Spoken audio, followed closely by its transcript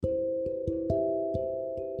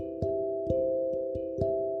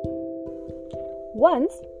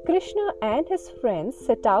Once, Krishna and his friends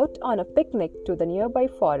set out on a picnic to the nearby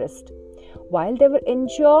forest. While they were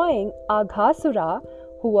enjoying, Aghasura,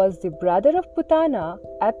 who was the brother of Putana,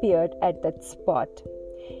 appeared at that spot.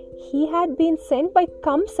 He had been sent by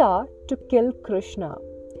Kamsa to kill Krishna.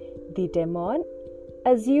 The demon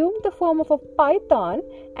assumed the form of a python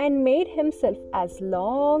and made himself as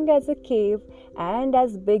long as a cave and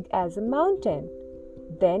as big as a mountain.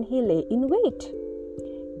 Then he lay in wait.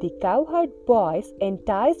 The cowherd boys,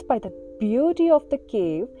 enticed by the beauty of the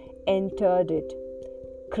cave, entered it.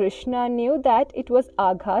 Krishna knew that it was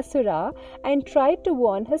Aghasura and tried to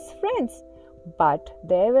warn his friends, but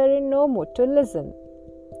they were in no mood to listen.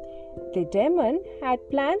 The demon had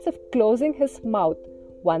plans of closing his mouth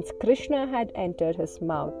once Krishna had entered his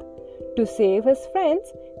mouth. To save his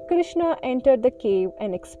friends, Krishna entered the cave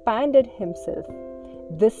and expanded himself.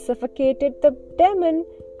 This suffocated the demon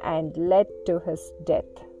and led to his death.